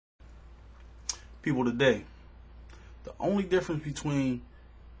people today. The only difference between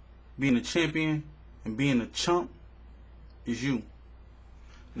being a champion and being a chump is you.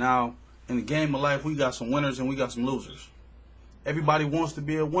 Now, in the game of life, we got some winners and we got some losers. Everybody wants to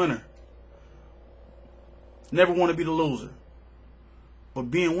be a winner. Never want to be the loser. But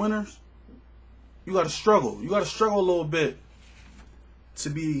being winners, you got to struggle. You got to struggle a little bit to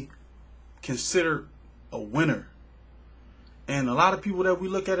be considered a winner. And a lot of people that we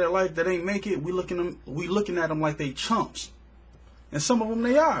look at in life that ain't make it, we looking at them like they chumps. And some of them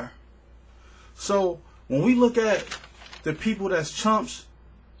they are. So when we look at the people that's chumps,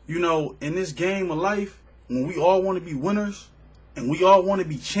 you know, in this game of life, when we all want to be winners and we all want to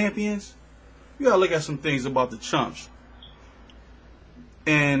be champions, you gotta look at some things about the chumps.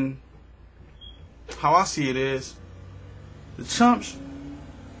 And how I see it is, the chumps,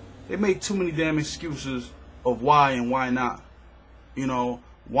 they make too many damn excuses of why and why not. You know,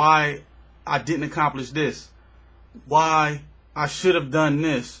 why I didn't accomplish this, why I should have done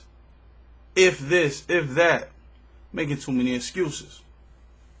this, if that, making too many excuses.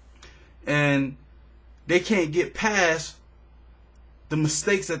 And they can't get past the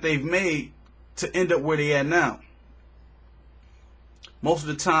mistakes that they've made to end up where they at now. Most of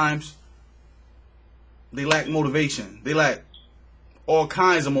the times, they lack motivation. They lack all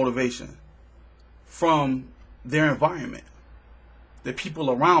kinds of motivation from their environment. The people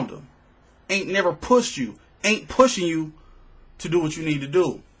around them ain't never pushed you, ain't pushing you to do what you need to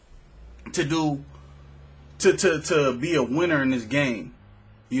do, to be a winner in this game.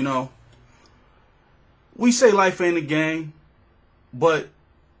 You know, we say life ain't a game, but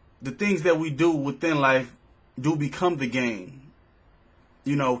the things that we do within life do become the game.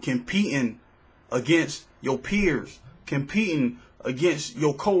 You know, competing against your peers, competing against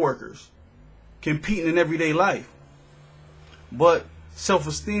your coworkers, competing in everyday life. But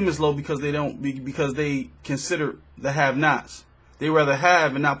self-esteem is low because they consider the have-nots. They rather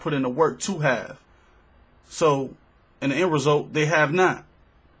have and not put in the work to have. So, in the end result, they have not.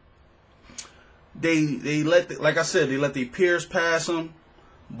 They like I said, they let their peers pass them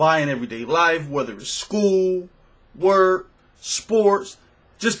by in everyday life, whether it's school, work, sports,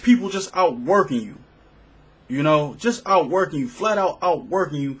 just people just outworking you. You know, just outworking you, flat out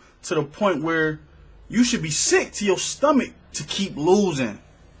outworking you to the point where you should be sick to your stomach to keep losing.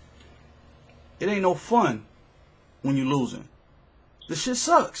 It ain't no fun when you're losing. This shit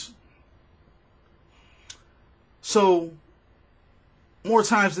sucks. So, more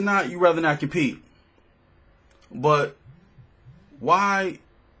times than not, you rather not compete. But why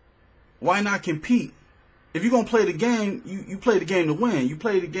not compete? If you're going to play the game, you play the game to win. You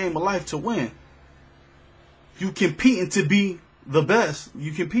play the game of life to win. You competing to be the best.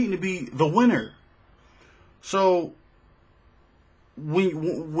 You competing to be the winner. So,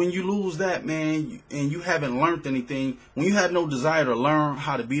 when you lose that, man, and you haven't learned anything, when you have no desire to learn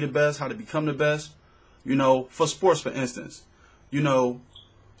how to be the best, how to become the best, you know, for sports, for instance, you know,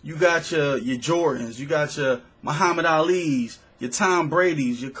 you got your Jordans, you got your Muhammad Ali's, your Tom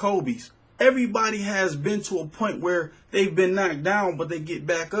Brady's, your Kobe's. Everybody has been to a point where they've been knocked down, but they get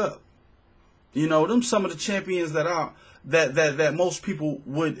back up. You know, them some of the champions that most people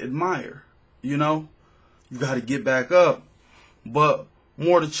would admire. You know, you got to get back up. But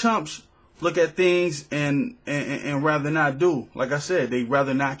more the chumps look at things and rather not do. Like I said, they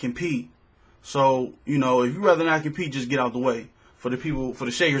rather not compete. So, you know, if you rather not compete, just get out the way. For the people, for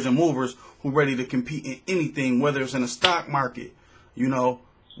the shakers and movers who ready to compete in anything, whether it's in the stock market, you know,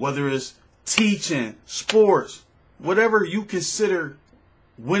 whether it's teaching, sports, whatever you consider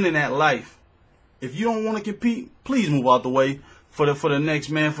winning at life. If you don't want to compete, please move out the way for the next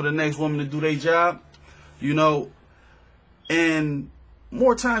man, for the next woman to do their job, you know. And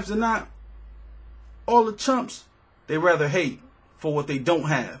more times than not, all the chumps, they rather hate for what they don't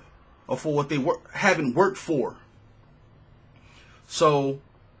have or for what they haven't worked for. So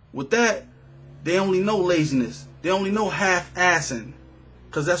with that, they only know laziness. They only know half-assing,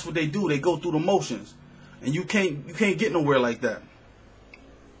 because that's what they do. They go through the motions, and you can't get nowhere like that.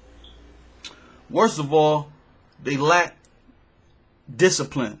 Worst of all, they lack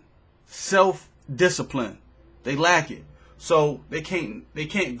discipline, self-discipline. They lack it, so they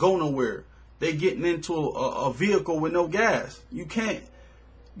can't go nowhere. They getting into a vehicle with no gas. You can't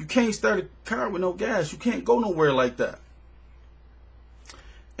start a car with no gas. You can't go nowhere like that.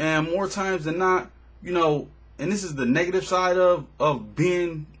 And more times than not, you know, and this is the negative side of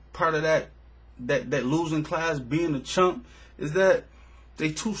being part of that losing class, being a chump, is that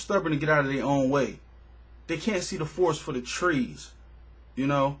they too stubborn to get out of their own way. They can't see the forest for the trees, you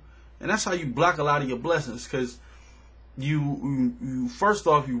know. And that's how you block a lot of your blessings, because you first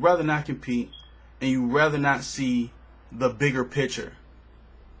off, you rather not compete, and you rather not see the bigger picture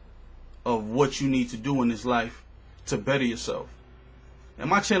of what you need to do in this life to better yourself. And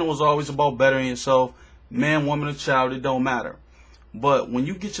my channel was always about bettering yourself, man, woman, or child, it don't matter. But when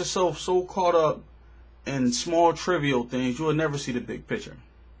you get yourself so caught up in small trivial things, you will never see the big picture.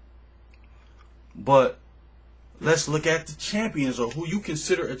 But let's look at the champions, or who you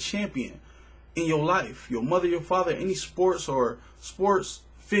consider a champion in your life. Your mother, your father, any sports or sports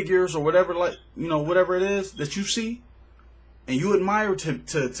figures or whatever, like, you know, whatever it is that you see and you admire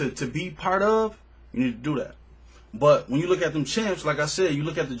to be part of, you need to do that. But when you look at them champs, like I said, you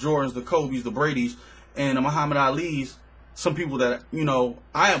look at the Jordans, the Kobe's, the Brady's, and the Muhammad Ali's, some people that, you know,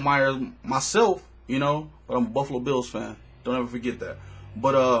 I admire myself, you know, but I'm a Buffalo Bills fan. Don't ever forget that.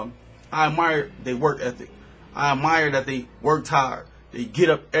 But I admire their work ethic. I admire that they worked hard. They get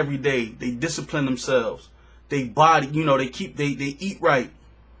up every day. They discipline themselves. They body, you know, they eat right.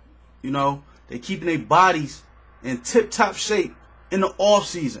 You know, they keeping their bodies in tip-top shape in the off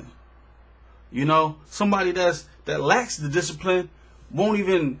season. You know, somebody that lacks the discipline won't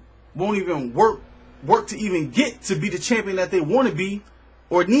even work to even get to be the champion that they want to be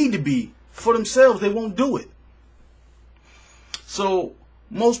or need to be for themselves. They won't do it. So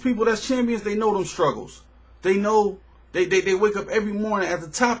most people that's champions, they know them struggles. They know they wake up every morning at the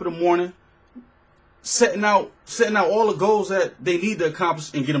top of the morning, setting out all the goals that they need to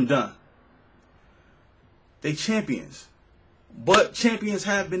accomplish and get them done. They champions. But champions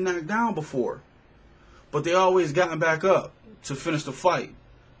have been knocked down before. But they always gotten back up to finish the fight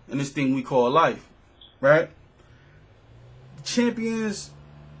in this thing we call life. Right? The champions,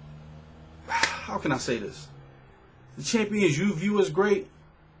 how can I say this? The champions you view as great,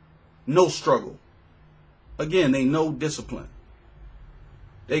 no struggle. Again, they know discipline.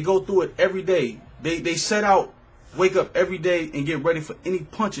 They go through it every day. They set out, wake up every day and get ready for any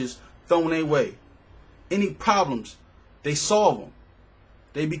punches thrown their way. Any problems, they solve them.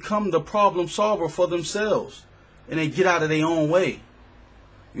 They become the problem solver for themselves. And they get out of their own way.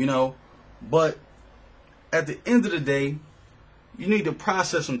 You know, but at the end of the day, you need to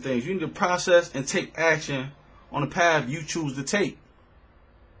process some things. You need to process and take action on the path you choose to take.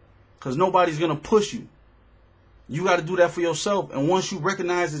 Because nobody's going to push you. You got to do that for yourself. And once you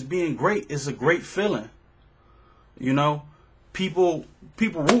recognize as being great, it's a great feeling. You know, people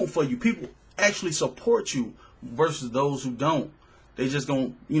root for you. People actually support you versus those who don't. They just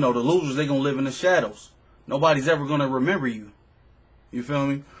going, you know, the losers, they going to live in the shadows. Nobody's ever going to remember you. You feel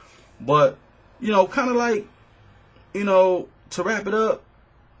me? But, you know, kind of like, you know, to wrap it up,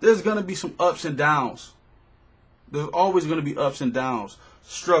 there's going to be some ups and downs. There's always going to be ups and downs,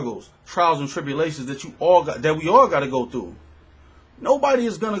 struggles, trials and tribulations that we all got to go through. Nobody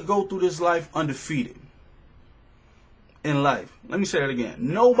is going to go through this life undefeated in life. Let me say that again.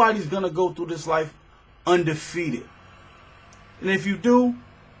 Nobody's going to go through this life undefeated. And if you do,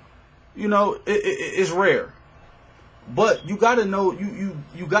 you know, it's rare. But you got to know,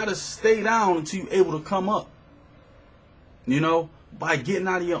 you got to stay down until you're able to come up. You know, by getting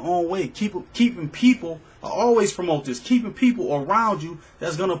out of your own way. Keeping people, I always promote this, keeping people around you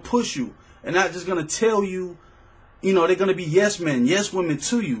that's going to push you. And not just going to tell you, you know, they're going to be yes men, yes women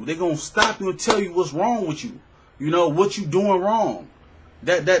to you. They're going to stop you and tell you what's wrong with you. You know, what you doing wrong.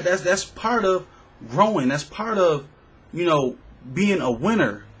 That's part of growing. That's part of, you know, being a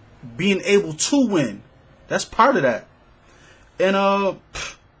winner. Being able to win. That's part of that. And,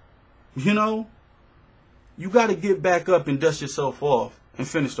 you know, you got to get back up and dust yourself off and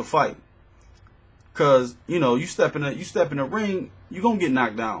finish the fight. Because, you know, you step in the ring, you're going to get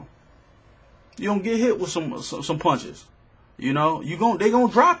knocked down. You're going to get hit with some punches. You know, they going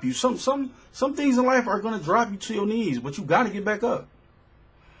to drop you. Some things in life are going to drop you to your knees, but you got to get back up.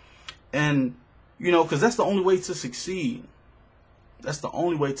 And, you know, because that's the only way to succeed. That's the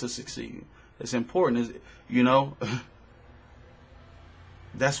only way to succeed. It's important, is, you know,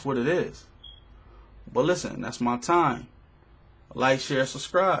 that's what it is. But listen, that's my time. Like, share,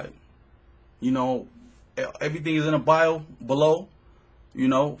 subscribe. You know, everything is in the bio below. You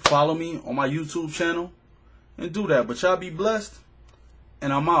know, follow me on my YouTube channel and do that. But y'all be blessed,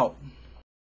 and I'm out.